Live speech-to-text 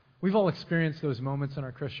We've all experienced those moments in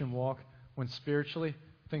our Christian walk when spiritually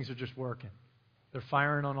things are just working. They're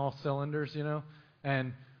firing on all cylinders,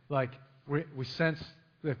 and like we sense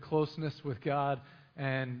the closeness with God,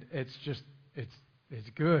 and it's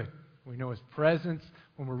good. We know His presence.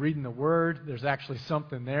 When we're reading the Word, there's actually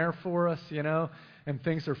something there for us, and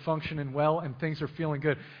things are functioning well, and things are feeling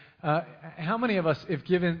good. How many of us, if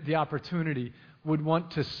given the opportunity, would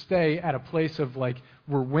want to stay at a place of like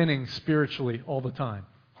we're winning spiritually all the time?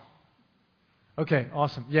 Okay,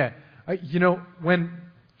 awesome. Yeah. When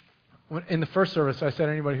in the first service, I said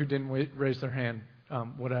anybody who didn't raise their hand,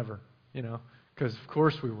 whatever, because of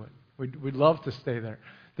course we would. We'd love to stay there.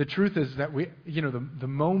 The truth is that the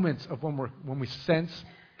moments of when we sense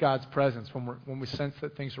God's presence, when we sense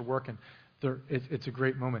that things are working, it's a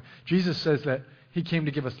great moment. Jesus says that He came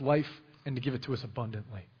to give us life and to give it to us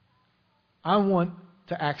abundantly. I want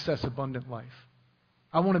to access abundant life.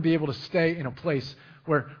 I want to be able to stay in a place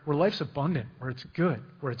where life's abundant, where it's good,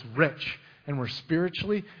 where it's rich, and where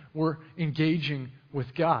spiritually we're engaging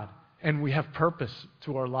with God, and we have purpose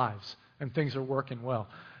to our lives, and things are working well.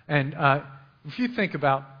 And if you think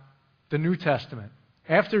about the New Testament,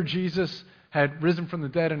 after Jesus had risen from the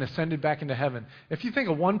dead and ascended back into heaven, if you think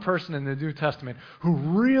of one person in the New Testament who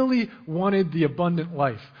really wanted the abundant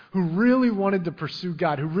life, who really wanted to pursue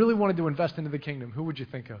God, who really wanted to invest into the kingdom, who would you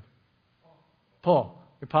think of? Paul,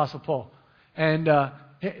 the Apostle Paul. And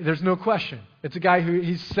there's no question. It's a guy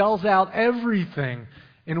he sells out everything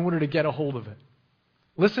in order to get a hold of it.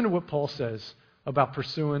 Listen to what Paul says about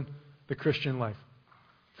pursuing the Christian life.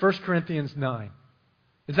 1 Corinthians 9.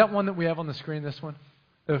 Is that one that we have on the screen, this one?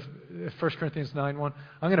 The 1 Corinthians 9:1.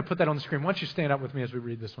 I'm going to put that on the screen. Why don't you stand up with me as we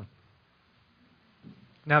read this one?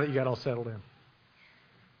 Now that you got all settled in.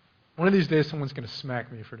 One of these days, someone's going to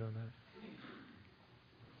smack me for doing that.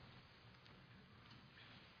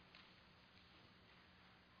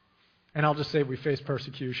 And I'll just say we face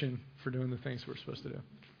persecution for doing the things we're supposed to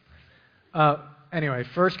do. Anyway,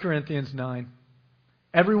 1 Corinthians 9.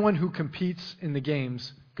 Everyone who competes in the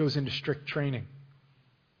games goes into strict training.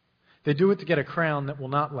 They do it to get a crown that will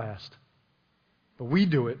not last. But we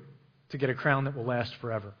do it to get a crown that will last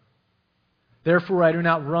forever. Therefore, I do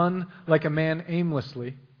not run like a man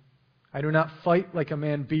aimlessly. I do not fight like a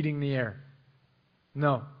man beating the air.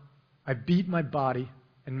 No, I beat my body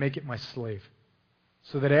and make it my slave,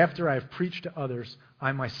 so that after I have preached to others,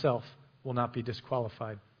 I myself will not be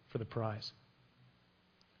disqualified for the prize.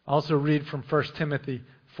 I also read from 1 Timothy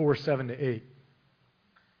 4:7-8.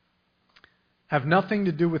 Have nothing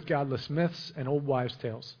to do with godless myths and old wives'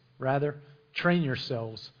 tales. Rather, train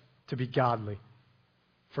yourselves to be godly.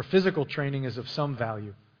 For physical training is of some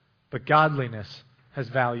value, but godliness has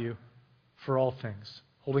value for all things,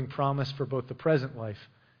 holding promise for both the present life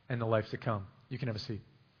and the life to come. You can have a seat.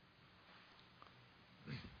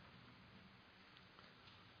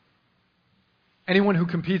 Anyone who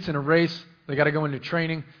competes in a race, they got to go into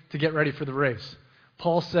training to get ready for the race.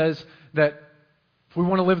 Paul says that if we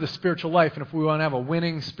want to live the spiritual life, and if we want to have a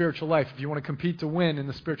winning spiritual life, if you want to compete to win in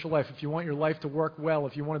the spiritual life, if you want your life to work well,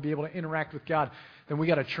 if you want to be able to interact with God, then we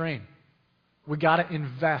got to train. We got to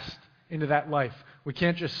invest into that life. We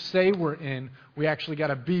can't just say we're in. We actually got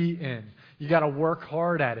to be in. You got to work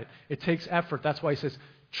hard at it. It takes effort. That's why he says,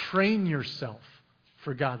 train yourself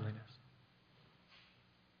for godliness.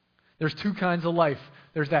 There's two kinds of life.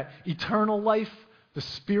 There's that eternal life, the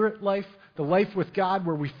spirit life, the life with God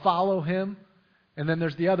where we follow Him. And then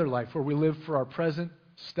there's the other life where we live for our present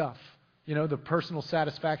stuff. The personal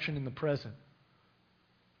satisfaction in the present.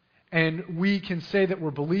 And we can say that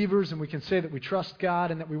we're believers and we can say that we trust God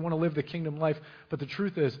and that we want to live the kingdom life. But the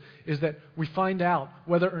truth is that we find out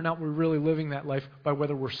whether or not we're really living that life by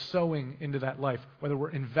whether we're sowing into that life, whether we're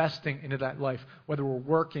investing into that life, whether we're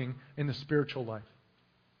working in the spiritual life.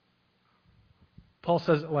 Paul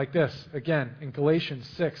says it like this, again, in Galatians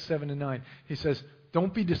 6:7-9. He says,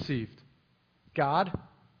 don't be deceived. God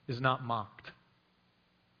is not mocked.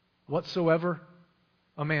 Whatsoever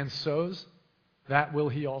a man sows, that will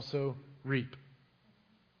he also reap.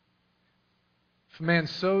 If a man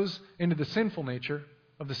sows into the sinful nature,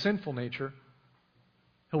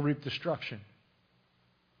 he'll reap destruction.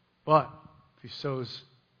 But if he sows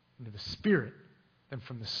into the Spirit, then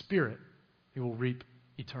from the Spirit he will reap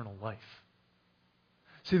eternal life.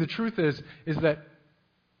 See, the truth is that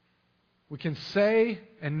we can say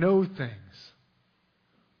and know things,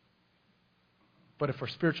 but if our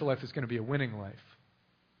spiritual life is going to be a winning life,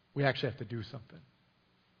 we actually have to do something.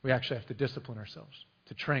 We actually have to discipline ourselves,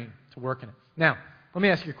 to train, to work in it. Now, let me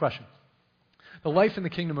ask you a question. The life in the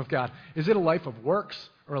kingdom of God, is it a life of works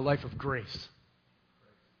or a life of grace?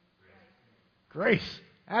 Grace.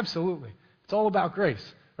 Absolutely. It's all about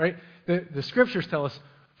grace. right? The scriptures tell us,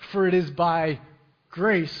 for it is by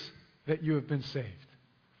grace that you have been saved.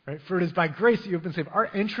 Right? For it is by grace that you have been saved. Our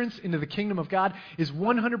entrance into the kingdom of God is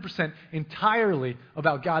 100% entirely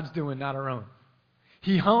about God's doing, not our own.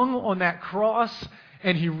 He hung on that cross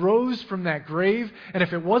and he rose from that grave. And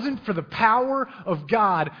if it wasn't for the power of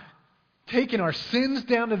God taking our sins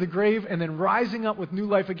down to the grave and then rising up with new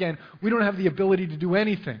life again, we don't have the ability to do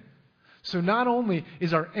anything. So not only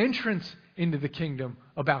is our entrance into the kingdom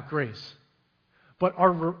about grace, but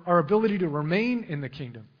our ability to remain in the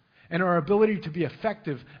kingdom and our ability to be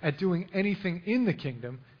effective at doing anything in the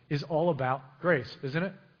kingdom is all about grace, isn't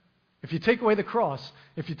it? If you take away the cross,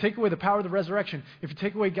 if you take away the power of the resurrection, if you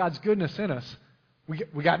take away God's goodness in us,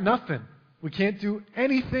 we got nothing. We can't do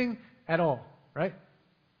anything at all, right?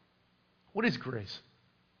 What is grace?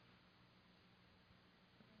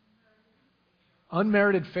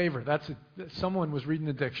 Unmerited favor. Someone was reading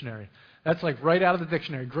the dictionary. That's like right out of the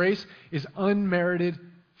dictionary. Grace is unmerited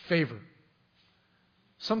favor.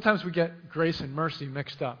 Sometimes we get grace and mercy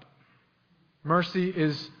mixed up. Mercy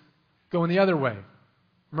is going the other way.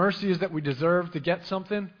 Mercy is that we deserve to get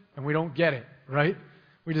something and we don't get it, right?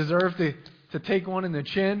 We deserve to take one in the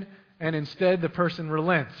chin and instead the person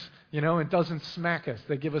relents, and doesn't smack us.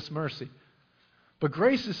 They give us mercy. But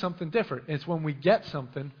grace is something different. It's when we get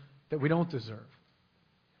something that we don't deserve.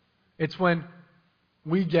 It's when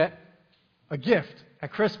we get a gift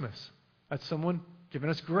at Christmas. That's someone giving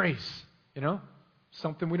us grace,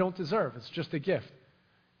 something we don't deserve. It's just a gift.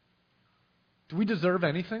 Do we deserve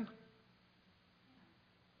anything?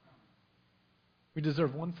 We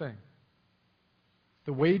deserve one thing.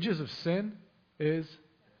 The wages of sin is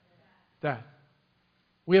death.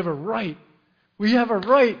 We have a right. We have a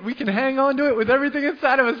right. We can hang on to it with everything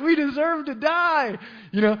inside of us. We deserve to die.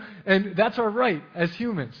 And that's our right as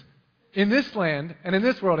humans. In this land and in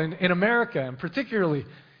this world, in America, and particularly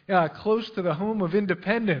close to the home of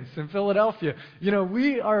independence in Philadelphia,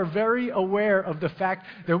 we are very aware of the fact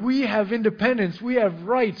that we have independence, we have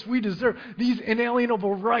rights, we deserve these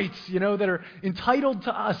inalienable rights, that are entitled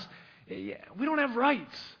to us. We don't have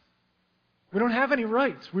rights. We don't have any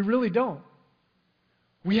rights. We really don't.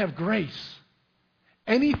 We have grace.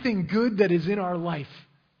 Anything good that is in our life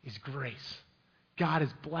is grace. God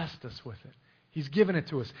has blessed us with it. He's given it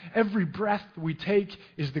to us. Every breath we take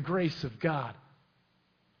is the grace of God.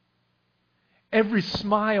 Every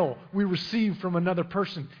smile we receive from another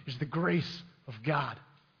person is the grace of God.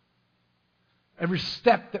 Every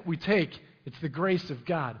step that we take, it's the grace of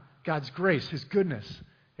God. God's grace, His goodness.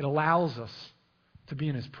 It allows us to be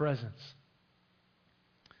in His presence.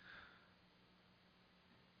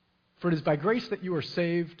 For it is by grace that you are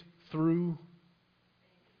saved through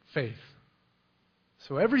faith.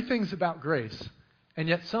 So everything's about grace, and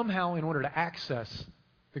yet somehow in order to access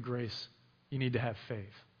the grace, you need to have faith.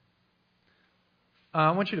 I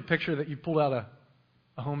want you to picture that you pulled out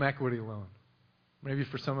a home equity loan. Maybe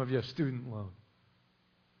for some of you, a student loan.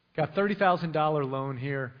 Got $30,000 loan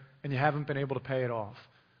here, and you haven't been able to pay it off.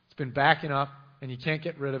 It's been backing up, and you can't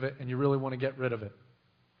get rid of it, and you really want to get rid of it.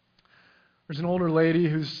 There's an older lady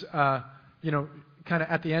who's, kind of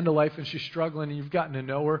at the end of life, and she's struggling, and you've gotten to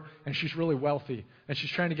know her, and she's really wealthy, and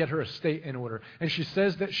she's trying to get her estate in order. And she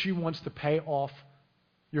says that she wants to pay off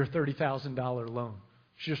your $30,000 loan.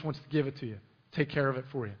 She just wants to give it to you, take care of it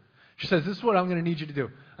for you. She says, this is what I'm going to need you to do.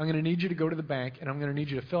 I'm going to need you to go to the bank, and I'm going to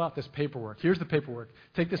need you to fill out this paperwork. Here's the paperwork.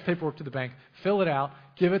 Take this paperwork to the bank, fill it out,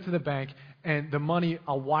 give it to the bank, and the money,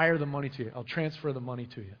 I'll wire the money to you. I'll transfer the money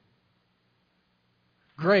to you.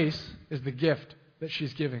 Grace is the gift that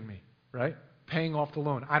she's giving me, right? Paying off the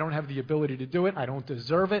loan. I don't have the ability to do it. I don't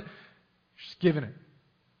deserve it. She's giving it.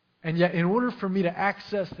 And yet, in order for me to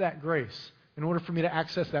access that grace, in order for me to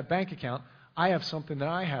access that bank account, I have something that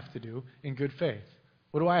I have to do in good faith.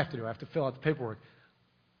 What do I have to do? I have to fill out the paperwork.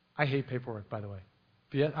 I hate paperwork, by the way.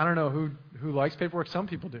 I don't know who likes paperwork. Some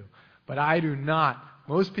people do. But I do not.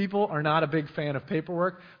 Most people are not a big fan of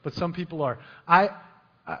paperwork, but some people are.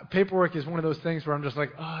 Paperwork is one of those things where I'm just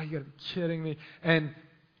like, oh, you got to be kidding me. And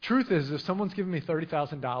truth is, if someone's giving me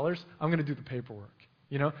 $30,000, I'm going to do the paperwork.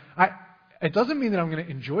 It doesn't mean that I'm going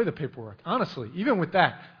to enjoy the paperwork. Honestly, even with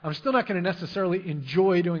that, I'm still not going to necessarily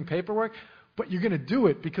enjoy doing paperwork, but you're going to do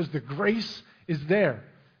it because the grace is there.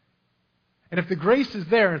 And if the grace is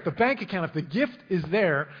there, if the bank account, if the gift is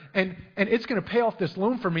there, and it's going to pay off this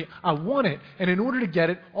loan for me, I want it. And in order to get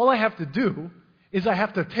it, all I have to do is I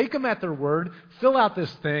have to take them at their word, fill out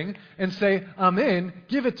this thing, and say, I'm in,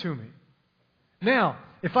 give it to me. Now,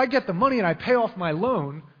 if I get the money and I pay off my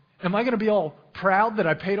loan, am I going to be all proud that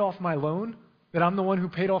I paid off my loan? That I'm the one who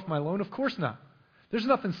paid off my loan? Of course not. There's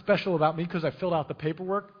nothing special about me because I filled out the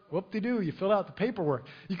paperwork. Whoop-de-doo, you filled out the paperwork.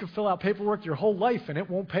 You can fill out paperwork your whole life, and it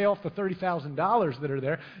won't pay off the $30,000 that are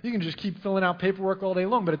there. You can just keep filling out paperwork all day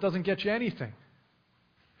long, but it doesn't get you anything.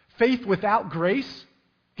 Faith without grace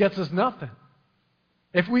gets us nothing.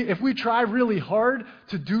 If we try really hard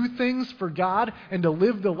to do things for God and to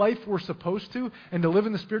live the life we're supposed to and to live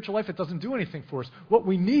in the spiritual life, it doesn't do anything for us. What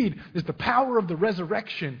we need is the power of the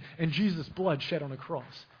resurrection and Jesus' blood shed on a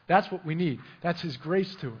cross. That's what we need. That's His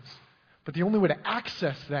grace to us. But the only way to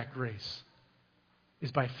access that grace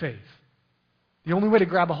is by faith. The only way to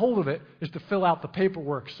grab a hold of it is to fill out the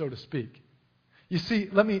paperwork, so to speak. You see,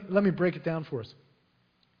 let me break it down for us.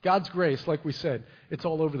 God's grace, like we said, it's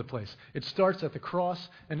all over the place. It starts at the cross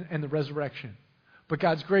and the resurrection. But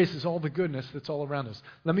God's grace is all the goodness that's all around us.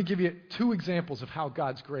 Let me give you 2 examples of how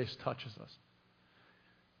God's grace touches us.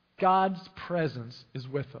 God's presence is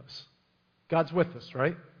with us. God's with us,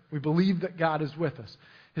 right? We believe that God is with us.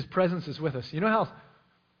 His presence is with us. You know how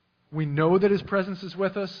we know that His presence is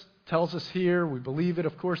with us? Tells us here, we believe it,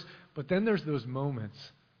 of course. But then there's those moments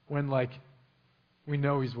when, we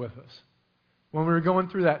know He's with us. When we were going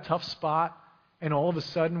through that tough spot, and all of a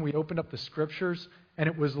sudden we opened up the Scriptures, and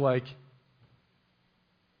it was like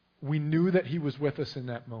we knew that He was with us in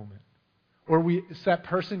that moment. Or that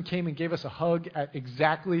person came and gave us a hug at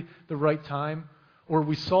exactly the right time. Or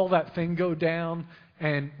we saw that thing go down,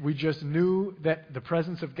 and we just knew that the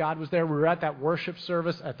presence of God was there. We were at that worship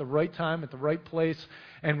service at the right time, at the right place,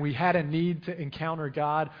 and we had a need to encounter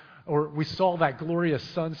God. Or we saw that glorious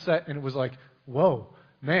sunset, and it was like, whoa,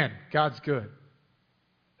 man, God's good.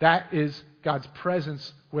 That is God's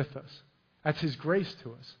presence with us. That's His grace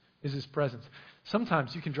to us, is His presence.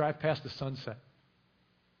 Sometimes you can drive past a sunset.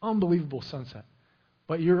 Unbelievable sunset.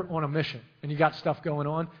 But you're on a mission, and you got stuff going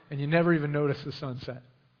on, and you never even notice the sunset.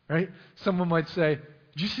 Right? Someone might say,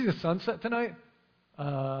 did you see the sunset tonight?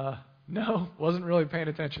 No, wasn't really paying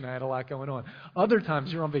attention. I had a lot going on. Other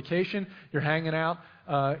times you're on vacation, you're hanging out,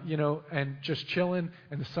 and just chilling,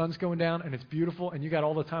 and the sun's going down, and it's beautiful, and you got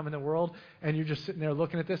all the time in the world, and you're just sitting there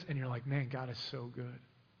looking at this, and you're like, man, God is so good.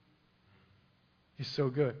 He's so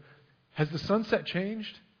good. Has the sunset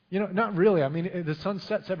changed? Not really. I mean, the sun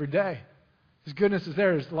sets every day. His goodness is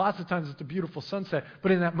there. There's lots of times it's a beautiful sunset,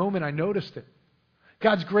 but in that moment I noticed it.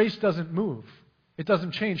 God's grace doesn't move. It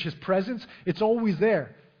doesn't change. His presence, it's always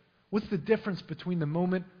there. What's the difference between the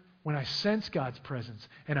moment when I sense God's presence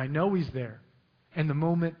and I know He's there and the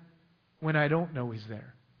moment when I don't know He's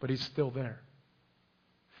there, but He's still there?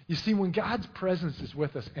 You see, when God's presence is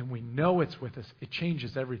with us and we know it's with us, it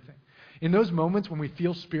changes everything. In those moments when we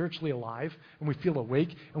feel spiritually alive and we feel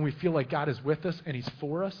awake and we feel like God is with us and He's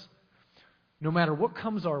for us, no matter what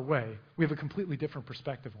comes our way, we have a completely different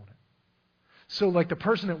perspective on it. So the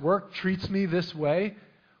person at work treats me this way,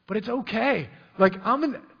 but it's okay.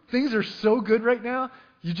 Things are so good right now,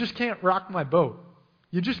 you just can't rock my boat.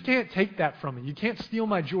 You just can't take that from me. You can't steal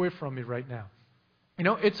my joy from me right now.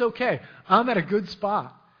 It's okay. I'm at a good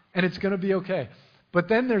spot, and it's going to be okay. But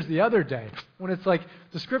then there's the other day when it's like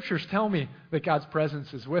the Scriptures tell me that God's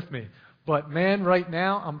presence is with me. But man, right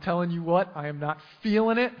now, I'm telling you what, I am not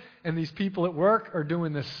feeling it, and these people at work are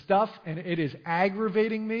doing this stuff, and it is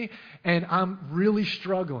aggravating me, and I'm really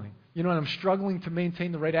struggling. And I'm struggling to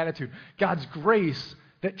maintain the right attitude. God's grace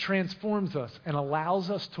that transforms us and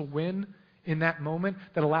allows us to win in that moment,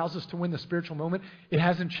 that allows us to win the spiritual moment, it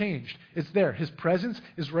hasn't changed. It's there. His presence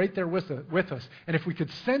is right there with us. And if we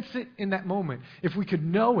could sense it in that moment, if we could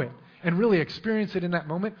know it and really experience it in that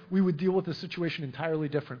moment, we would deal with the situation entirely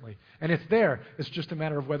differently. And it's there. It's just a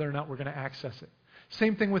matter of whether or not we're going to access it.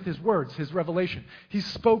 Same thing with His words, His revelation. He's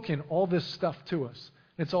spoken all this stuff to us.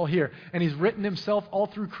 It's all here. And He's written Himself all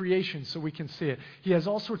through creation so we can see it. He has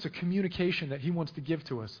all sorts of communication that He wants to give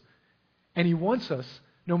to us. And He wants us,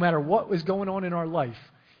 no matter what is going on in our life,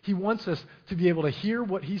 He wants us to be able to hear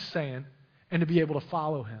what He's saying and to be able to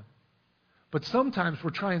follow Him. But sometimes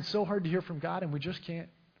we're trying so hard to hear from God and we just can't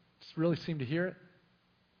really seem to hear it.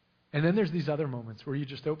 And then there's these other moments where you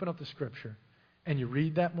just open up the Scripture and you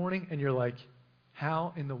read that morning and you're like,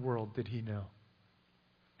 how in the world did He know?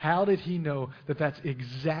 How did He know that that's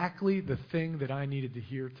exactly the thing that I needed to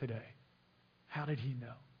hear today? How did He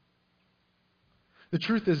know? The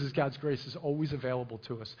truth is God's grace is always available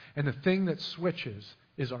to us. And the thing that switches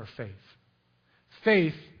is our faith.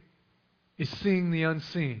 Faith is seeing the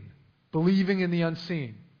unseen, believing in the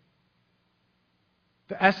unseen.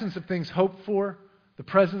 The essence of things hoped for, the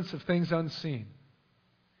presence of things unseen.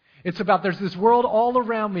 It's about there's this world all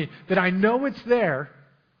around me that I know it's there,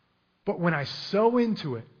 but when I sow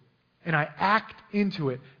into it, and I act into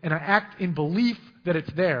it, and I act in belief that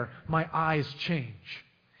it's there, my eyes change.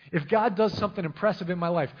 If God does something impressive in my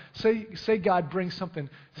life, say God brings something,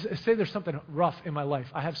 say there's something rough in my life.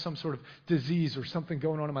 I have some sort of disease or something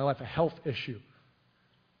going on in my life, a health issue.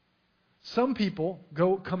 Some people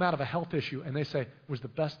come out of a health issue and they say, it was the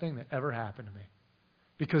best thing that ever happened to me.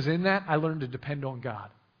 Because in that, I learned to depend on God.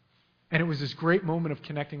 And it was this great moment of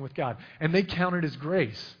connecting with God. And they counted as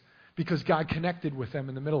grace because God connected with them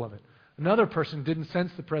in the middle of it. Another person didn't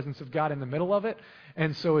sense the presence of God in the middle of it.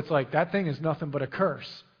 And so it's like, that thing is nothing but a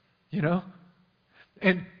curse. You know?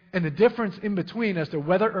 And the difference in between as to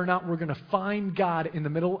whether or not we're going to find God in the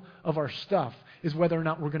middle of our stuff is whether or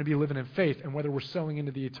not we're going to be living in faith and whether we're sowing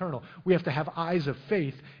into the eternal. We have to have eyes of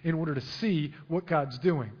faith in order to see what God's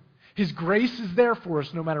doing. His grace is there for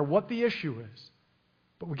us no matter what the issue is.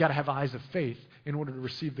 But we've got to have eyes of faith in order to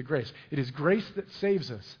receive the grace. It is grace that saves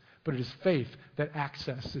us, but it is faith that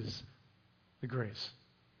accesses the grace.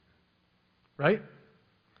 Right?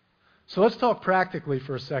 So let's talk practically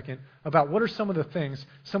for a second about what are some of the things,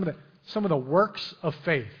 some of the works of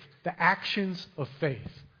faith, the actions of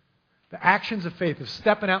faith. The actions of faith of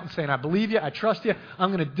stepping out and saying, I believe you, I trust you,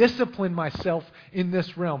 I'm going to discipline myself in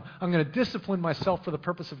this realm. I'm going to discipline myself for the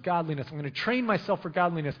purpose of godliness. I'm going to train myself for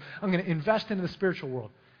godliness. I'm going to invest into the spiritual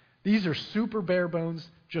world. These are super bare bones,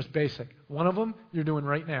 just basic. One of them you're doing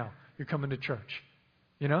right now. You're coming to church.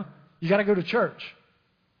 You know? You got to go to church.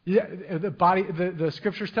 Yeah, the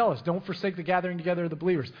scriptures tell us, don't forsake the gathering together of the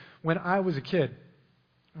believers. When I was a kid,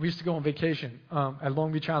 we used to go on vacation at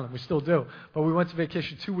Long Beach Island. We still do. But we went to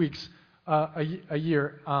vacation 2 weeks a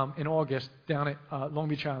year in August down at Long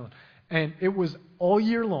Beach Island. And it was all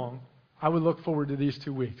year long, I would look forward to these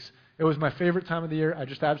 2 weeks. It was my favorite time of the year. I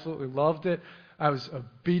just absolutely loved it. I was a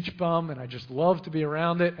beach bum, and I just loved to be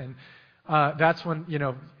around it. And that's when,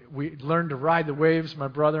 we learned to ride the waves, my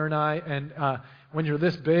brother and I. And when you're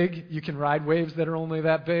this big, you can ride waves that are only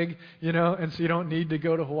that big, and so you don't need to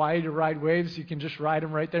go to Hawaii to ride waves. You can just ride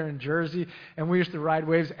them right there in Jersey. And we used to ride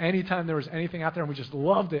waves anytime there was anything out there, and we just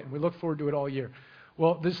loved it, and we looked forward to it all year.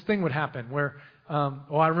 Well, this thing would happen where,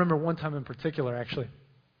 I remember one time in particular, actually.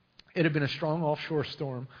 It had been a strong offshore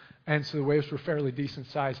storm, and so the waves were fairly decent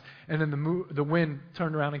size. And then the wind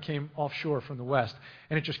turned around and came offshore from the west,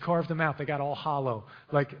 and it just carved them out. They got all hollow,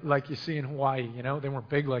 like you see in Hawaii. They weren't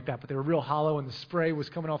big like that, but they were real hollow, and the spray was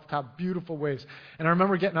coming off the top. Beautiful waves. And I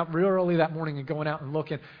remember getting up real early that morning and going out and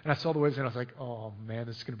looking, and I saw the waves, and I was like, oh, man,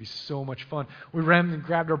 this is going to be so much fun. We ran and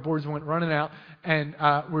grabbed our boards and went running out, and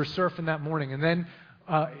we were surfing that morning. And then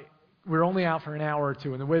we were only out for an hour or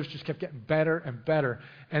two, and the waves just kept getting better and better.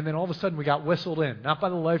 And then all of a sudden, we got whistled in, not by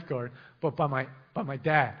the lifeguard, but by my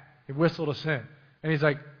dad. He whistled us in, and he's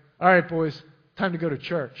like, "All right, boys, time to go to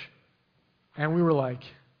church." And we were like,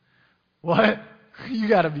 "What? You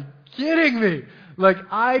got to be kidding me! Like,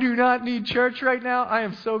 I do not need church right now. I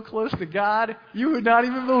am so close to God. You would not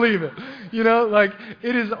even believe it.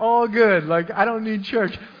 It is all good. I don't need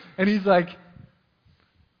church." And he's like,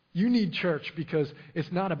 you need church because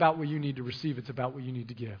it's not about what you need to receive, it's about what you need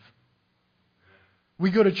to give.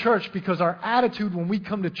 We go to church because our attitude when we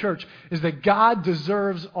come to church is that God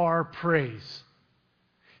deserves our praise.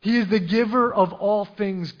 He is the giver of all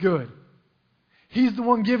things good. He's the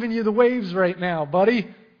one giving you the waves right now,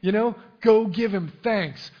 buddy. Go give Him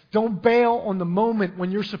thanks. Don't bail on the moment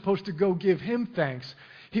when you're supposed to go give Him thanks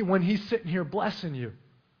when He's sitting here blessing you.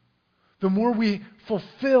 The more we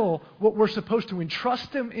fulfill what we're supposed to and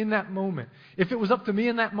trust Him in that moment. If it was up to me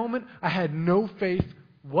in that moment, I had no faith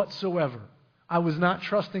whatsoever. I was not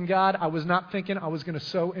trusting God. I was not thinking I was going to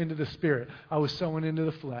sow into the Spirit. I was sowing into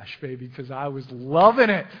the flesh, baby, because I was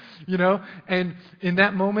loving it, And in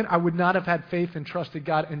that moment, I would not have had faith and trusted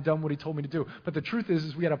God and done what He told me to do. But the truth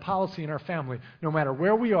is we had a policy in our family. No matter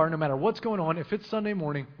where we are, no matter what's going on, if it's Sunday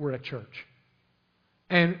morning, we're at church.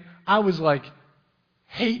 And I was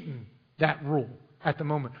hating that rule at the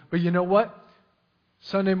moment. But you know what?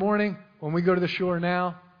 Sunday morning, when we go to the shore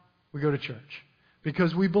now, we go to church.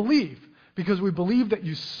 Because we believe. Because we believe that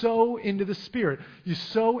you sow into the Spirit. You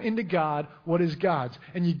sow into God what is God's.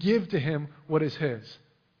 And you give to Him what is His.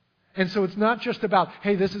 And so it's not just about,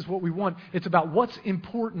 hey, this is what we want. It's about what's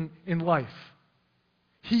important in life.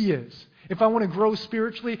 He is. If I want to grow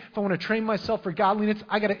spiritually, if I want to train myself for godliness,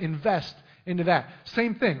 I got to invest into that.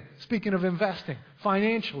 Same thing, speaking of investing,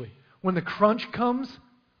 financially. When the crunch comes,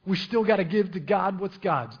 we still got to give to God what's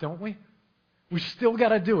God's, don't we? We still got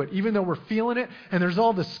to do it. Even though we're feeling it and there's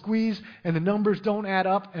all the squeeze and the numbers don't add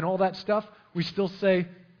up and all that stuff, we still say,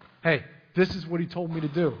 hey, this is what He told me to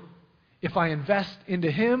do. If I invest into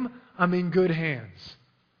Him, I'm in good hands.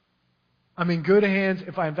 I'm in good hands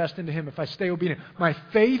if I invest into Him, if I stay obedient. My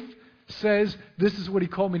faith says this is what he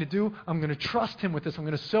called me to do, I'm going to trust him with this. I'm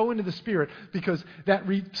going to sow into the Spirit because that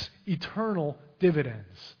reaps eternal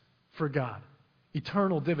dividends for God.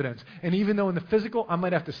 Eternal dividends. And even though in the physical I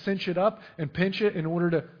might have to cinch it up and pinch it in order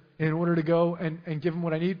to go and give him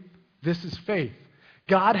what I need, this is faith.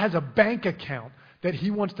 God has a bank account that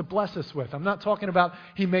he wants to bless us with. I'm not talking about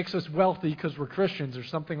he makes us wealthy because we're Christians or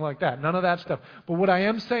something like that. None of that stuff. But what I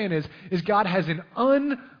am saying is God has an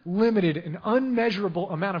unlimited and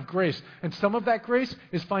unmeasurable amount of grace. And some of that grace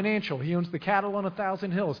is financial. He owns the cattle on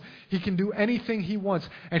 1,000 hills. He can do anything he wants,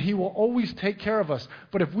 and he will always take care of us.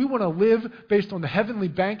 But if we want to live based on the heavenly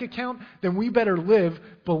bank account, then we better live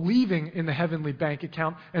believing in the heavenly bank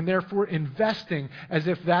account and therefore investing as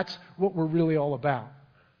if that's what we're really all about.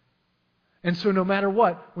 And so no matter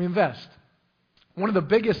what, we invest. One of the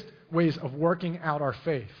biggest ways of working out our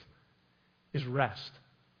faith is rest.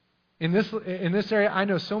 In this area, I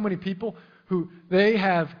know so many people who they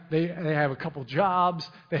have a couple jobs,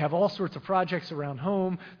 they have all sorts of projects around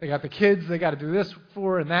home, they got the kids they got to do this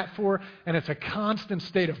for and that for, and it's a constant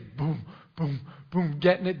state of boom, boom, boom,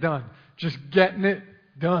 getting it done. Just getting it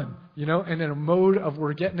done, and in a mode of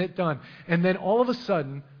we're getting it done. And then all of a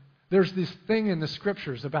sudden, there's this thing in the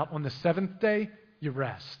Scriptures about on the seventh day, you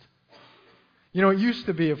rest. It used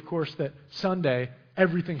to be, of course, that Sunday,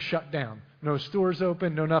 everything shut down. No stores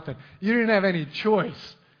open, no nothing. You didn't have any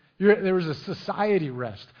choice. There was a society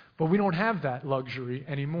rest. But we don't have that luxury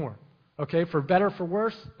anymore. Okay? For better, for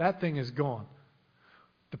worse, that thing is gone.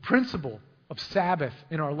 The principle of Sabbath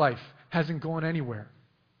in our life hasn't gone anywhere.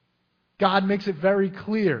 God makes it very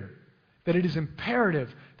clear that it is imperative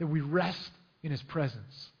that we rest in His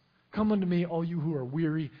presence. Come unto me, all you who are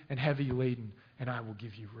weary and heavy laden, and I will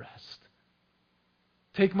give you rest.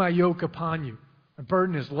 Take my yoke upon you. My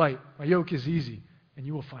burden is light. My yoke is easy, and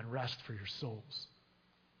you will find rest for your souls.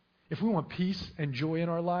 If we want peace and joy in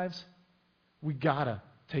our lives, we gotta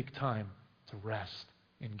take time to rest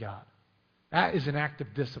in God. That is an act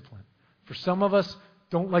of discipline. For some of us,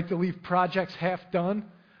 don't like to leave projects half done.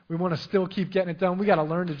 We want to still keep getting it done. We got to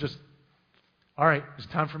learn to just, all right, it's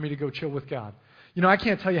time for me to go chill with God. I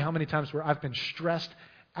can't tell you how many times where I've been stressed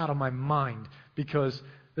out of my mind because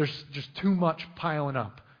there's just too much piling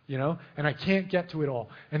up, and I can't get to it all.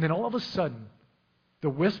 And then all of a sudden, the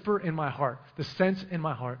whisper in my heart, the sense in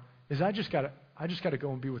my heart is I just got to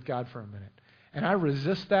go and be with God for a minute. And I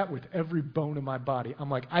resist that with every bone in my body. I'm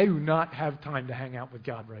like, I do not have time to hang out with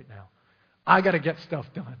God right now. I got to get stuff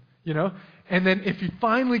done. And then if he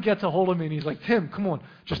finally gets a hold of me and he's like, Tim, come on,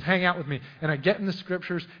 just hang out with me. And I get in the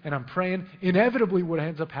Scriptures and I'm praying. Inevitably what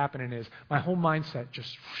ends up happening is my whole mindset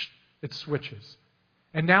just, it switches.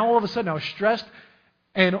 And now all of a sudden I was stressed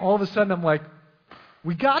and all of a sudden I'm like,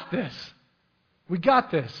 we got this. We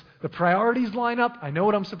got this. The priorities line up. I know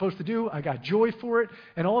what I'm supposed to do. I got joy for it.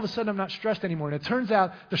 And all of a sudden I'm not stressed anymore. And it turns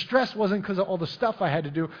out the stress wasn't because of all the stuff I had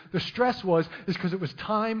to do. The stress is because it was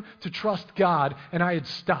time to trust God and I had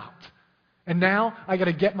stopped. And now I got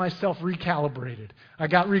to get myself recalibrated. I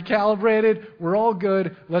got recalibrated. We're all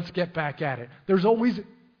good. Let's get back at it. There's always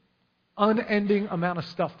unending amount of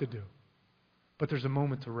stuff to do. But there's a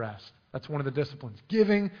moment to rest. That's one of the disciplines.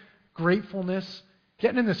 Giving, gratefulness,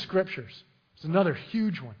 getting in the Scriptures. It's another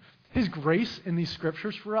huge one. His grace in these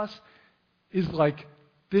Scriptures for us is like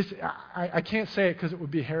this. I can't say it because it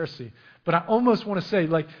would be heresy, but I almost want to say,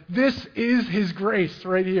 this is His grace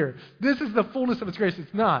right here. This is the fullness of His grace.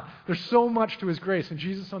 It's not. There's so much to His grace, and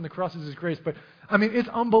Jesus on the cross is His grace. But, it's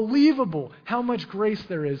unbelievable how much grace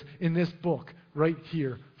there is in this book right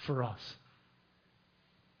here for us.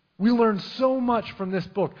 We learn so much from this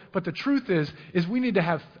book, but the truth is we need to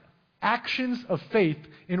have actions of faith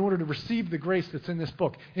in order to receive the grace that's in this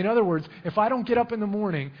book. In other words, if I don't get up in the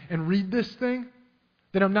morning and read this thing,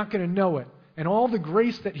 then I'm not going to know it. And all the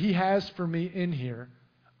grace that He has for me in here,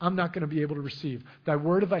 I'm not going to be able to receive. Thy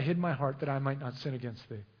word have I hid in my heart that I might not sin against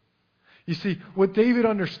Thee. You see, what David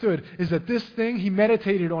understood is that this thing, he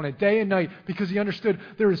meditated on it day and night because he understood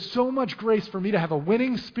there is so much grace for me to have a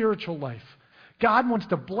winning spiritual life. God wants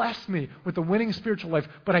to bless me with a winning spiritual life,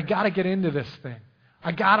 but I got to get into this thing.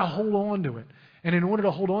 I got to hold on to it. And in order to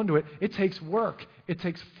hold on to it, it takes work. It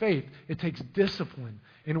takes faith. It takes discipline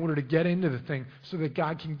in order to get into the thing so that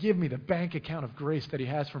God can give me the bank account of grace that He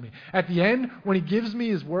has for me. At the end, when He gives me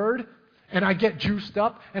His word and I get juiced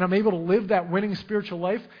up and I'm able to live that winning spiritual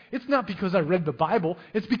life, it's not because I read the Bible.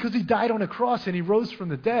 It's because He died on a cross and He rose from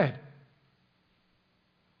the dead.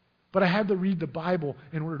 But I had to read the Bible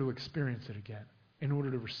in order to experience it again, in order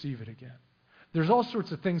to receive it again. There's all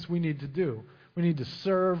sorts of things we need to do. We need to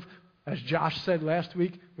serve. As Josh said last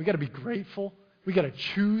week, we got to be grateful. We got to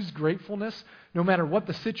choose gratefulness. No matter what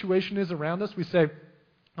the situation is around us, we say,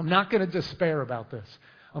 I'm not going to despair about this.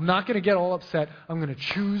 I'm not going to get all upset. I'm going to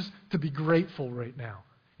choose to be grateful right now.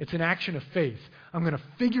 It's an action of faith. I'm going to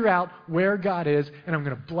figure out where God is, and I'm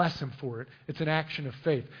going to bless Him for it. It's an action of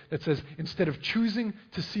faith that says, instead of choosing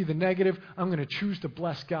to see the negative, I'm going to choose to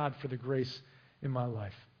bless God for the grace in my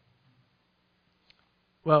life.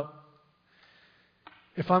 Well,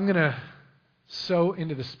 if I'm going to sow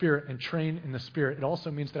into the Spirit and train in the Spirit, it also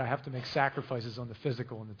means that I have to make sacrifices on the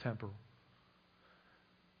physical and the temporal.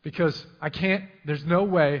 Because there's no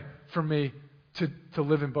way for me to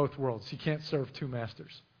live in both worlds. You can't serve two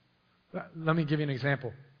masters. Let me give you an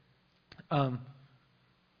example.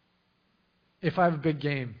 If I have a big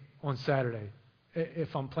game on Saturday,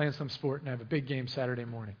 if I'm playing some sport and I have a big game Saturday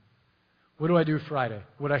morning, what do I do Friday?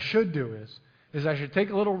 What I should do is I should take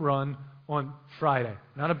a little run on Friday.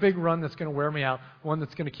 Not a big run that's going to wear me out, one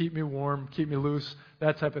that's going to keep me warm, keep me loose,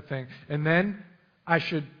 that type of thing. And then I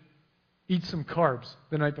should eat some carbs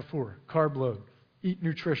the night before, carb load, eat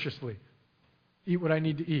nutritiously, eat what I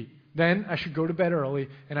need to eat. Then I should go to bed early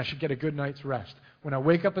and I should get a good night's rest. When I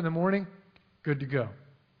wake up in the morning, good to go.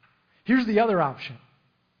 Here's the other option.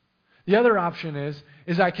 The other option is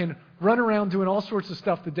I can run around doing all sorts of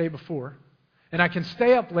stuff the day before, and I can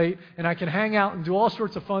stay up late and I can hang out and do all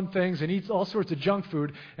sorts of fun things and eat all sorts of junk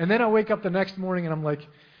food, and then I wake up the next morning and I'm like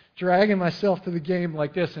dragging myself to the game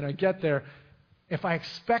like this, and I get there. If I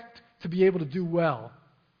expect to be able to do well,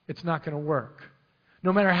 it's not going to work.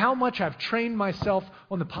 No matter how much I've trained myself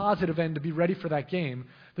on the positive end to be ready for that game,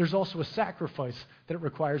 there's also a sacrifice that it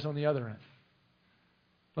requires on the other end.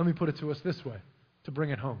 Let me put it to us this way, to bring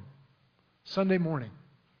it home. Sunday morning,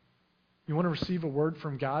 you want to receive a word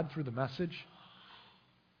from God through the message?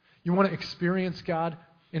 You want to experience God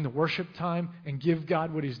in the worship time and give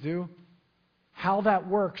God what He's due? How that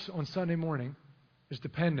works on Sunday morning is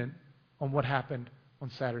dependent on what happened on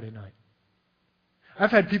Saturday night. I've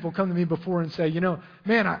had people come to me before and say,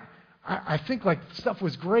 man, I think like stuff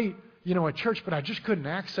was great, at church, but I just couldn't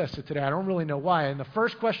access it today. I don't really know why. And the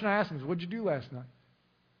first question I ask them is, what'd you do last night?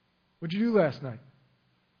 What'd you do last night?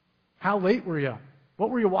 How late were you up? What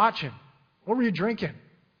were you watching? What were you drinking?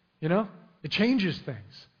 It changes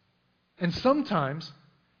things. And sometimes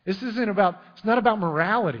it's not about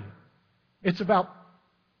morality. It's about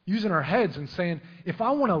using our heads and saying, if I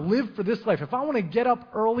want to live for this life, if I want to get up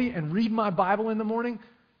early and read my Bible in the morning,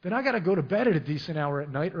 then I got to go to bed at a decent hour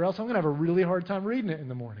at night, or else I'm going to have a really hard time reading it in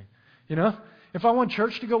the morning. If I want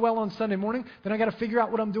church to go well on Sunday morning, then I got to figure out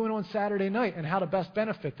what I'm doing on Saturday night and how to best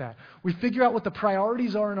benefit that. We figure out what the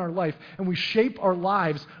priorities are in our life, and we shape our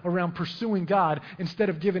lives around pursuing God instead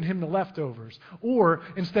of giving Him the leftovers. Or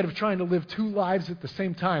instead of trying to live two lives at the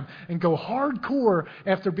same time and go hardcore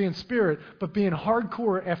after being spirit, but being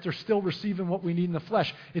hardcore after still receiving what we need in the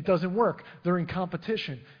flesh. It doesn't work. They're in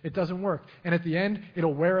competition. It doesn't work. And at the end,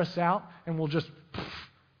 it'll wear us out, and we'll just,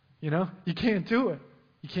 you can't do it.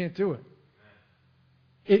 You can't do it.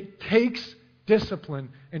 It takes discipline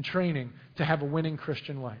and training to have a winning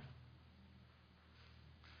Christian life.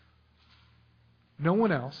 No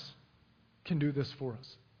one else can do this for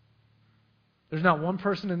us. There's not one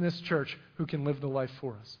person in this church who can live the life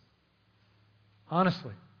for us.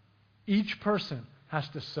 Honestly, each person has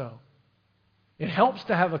to sow. It helps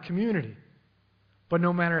to have a community, but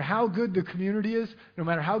no matter how good the community is, no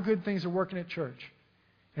matter how good things are working at church,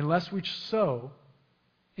 unless we sow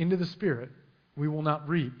into the Spirit, we will not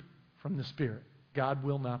reap from the Spirit. God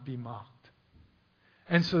will not be mocked.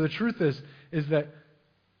 And so the truth is that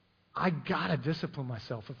I got to discipline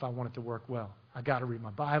myself if I want it to work well. I got to read my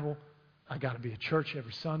Bible. I got to be at church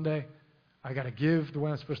every Sunday. I got to give the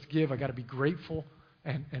way I'm supposed to give. I got to be grateful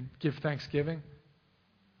and give thanksgiving.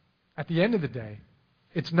 At the end of the day,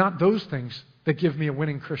 it's not those things that give me a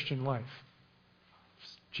winning Christian life.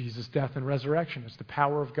 It's Jesus' death and resurrection. It's the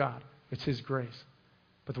power of God. It's His grace.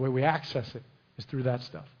 But the way we access it is through that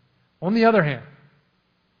stuff. On the other hand,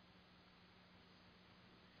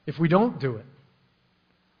 if we don't do it,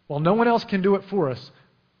 well, no one else can do it for us.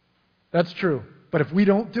 That's true. But if we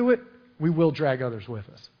don't do it, we will drag others with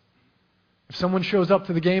us. If someone shows up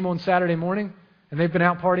to the game on Saturday morning and they've been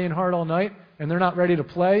out partying hard all night and they're not ready to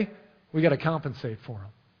play, we got to compensate for them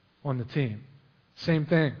on the team. Same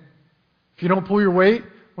thing. If you don't pull your weight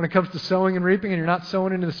when it comes to sowing and reaping, and you're not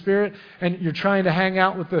sowing into the Spirit, and you're trying to hang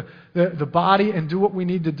out with the body and do what we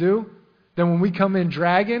need to do, then when we come in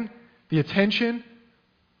dragging, the attention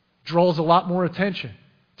draws a lot more attention.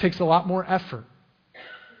 It takes a lot more effort.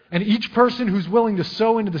 And each person who's willing to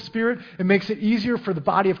sow into the Spirit, it makes it easier for the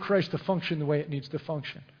body of Christ to function the way it needs to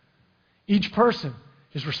function. Each person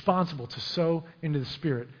is responsible to sow into the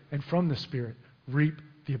Spirit, and from the Spirit, reap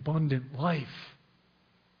the abundant life.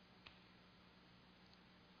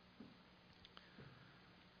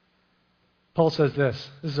 Paul says this.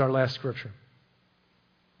 This is our last scripture.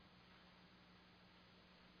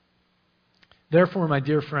 Therefore, my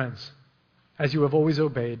dear friends, as you have always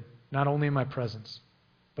obeyed, not only in my presence,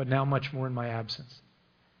 but now much more in my absence,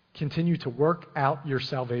 continue to work out your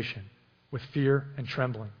salvation with fear and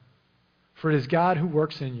trembling. For it is God who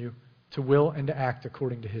works in you to will and to act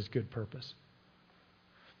according to his good purpose.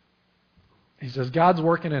 He says God's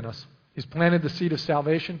working in us. He's planted the seed of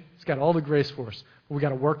salvation. He's got all the grace for us. But we've got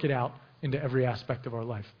to work it out into every aspect of our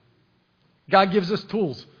life. God gives us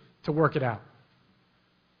tools to work it out.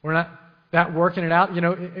 We're not that working it out.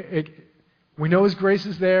 We know his grace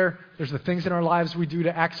is there. There's the things in our lives we do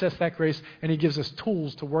to access that grace, and he gives us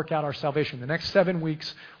tools to work out our salvation. The next 7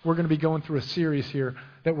 weeks, we're going to be going through a series here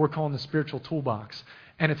that we're calling the Spiritual Toolbox.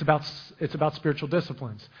 And it's about spiritual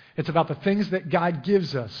disciplines. It's about the things that God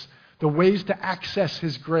gives us, the ways to access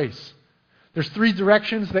his grace. There's 3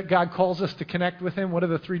 directions that God calls us to connect with him. What are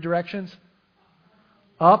the 3 directions?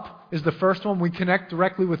 Up is the first one. We connect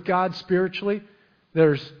directly with God spiritually.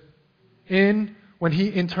 There's in, when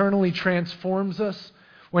he internally transforms us,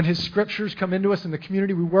 when his scriptures come into us in the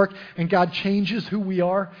community we work and God changes who we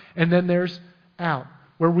are. And then there's out,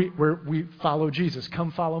 where we follow Jesus.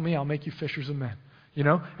 Come follow me, I'll make you fishers of men.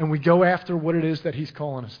 And we go after what it is that he's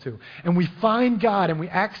calling us to. And we find God and we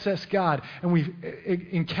access God and we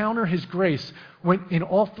encounter his grace in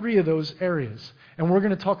all 3 of those areas. And we're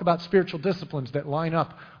going to talk about spiritual disciplines that line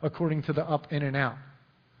up according to the up, in, and out.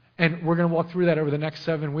 And we're going to walk through that over the next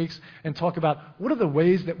 7 weeks and talk about what are the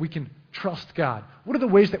ways that we can trust God? What are the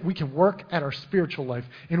ways that we can work at our spiritual life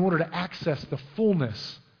in order to access the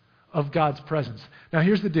fullness of God's presence? Now,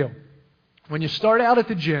 here's the deal. When you start out at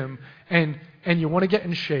the gym and you want to get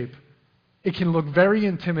in shape, it can look very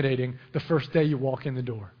intimidating the first day you walk in the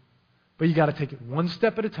door. But you got to take it one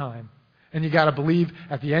step at a time, and you got to believe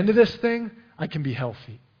at the end of this thing, I can be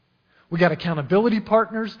healthy. We got accountability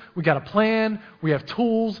partners, we got a plan, we have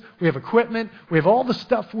tools, we have equipment, we have all the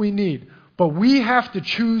stuff we need. But we have to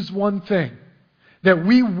choose one thing, that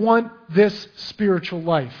we want this spiritual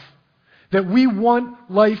life, that we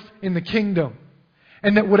want life in the kingdom.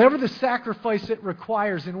 And that whatever the sacrifice it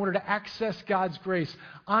requires in order to access God's grace,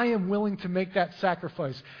 I am willing to make that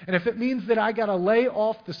sacrifice. And if it means that I got to lay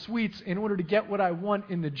off the sweets in order to get what I want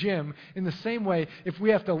in the gym, in the same way, if we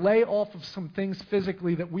have to lay off of some things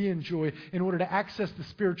physically that we enjoy in order to access the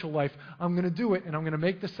spiritual life, I'm going to do it, and I'm going to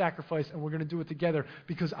make the sacrifice, and we're going to do it together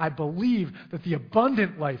because I believe that the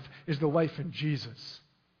abundant life is the life in Jesus.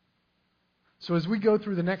 So as we go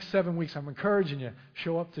through the next 7 weeks, I'm encouraging you,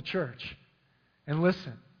 show up to church. And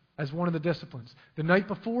listen, as one of the disciplines. The night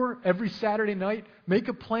before, every Saturday night, make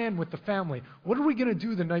a plan with the family. What are we going to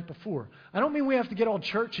do the night before? I don't mean we have to get all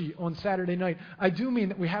churchy on Saturday night. I do mean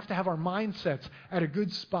that we have to have our mindsets at a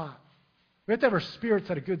good spot. We have to have our spirits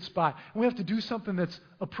at a good spot. And we have to do something that's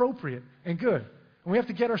appropriate and good. And we have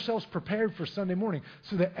to get ourselves prepared for Sunday morning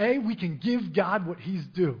so that A, we can give God what he's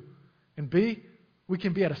due. And B, we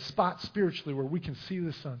can be at a spot spiritually where we can see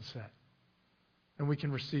the sunset. And we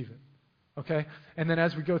can receive it. Okay? And then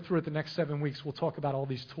as we go through it the next 7 weeks, we'll talk about all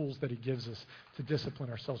these tools that he gives us to discipline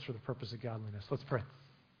ourselves for the purpose of godliness. Let's pray.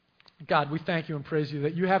 God, we thank you and praise you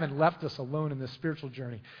that you haven't left us alone in this spiritual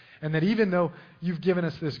journey. And that even though you've given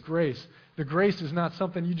us this grace, the grace is not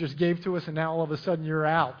something you just gave to us and now all of a sudden you're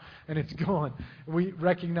out and it's gone. We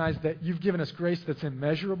recognize that you've given us grace that's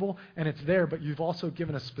immeasurable and it's there, but you've also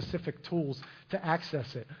given us specific tools to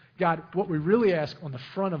access it. God, what we really ask on the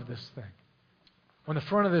front of this thing, on the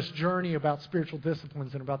front of this journey about spiritual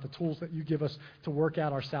disciplines and about the tools that you give us to work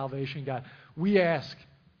out our salvation, God, we ask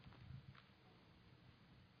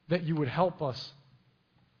that you would help us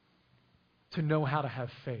to know how to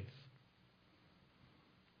have faith.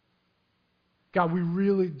 God, we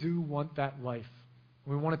really do want that life.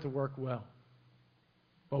 We want it to work well.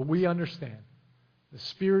 But we understand the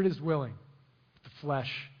spirit is willing, but the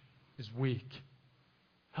flesh is weak.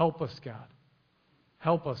 Help us, God.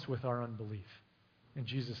 Help us with our unbelief. In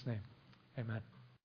Jesus' name, amen.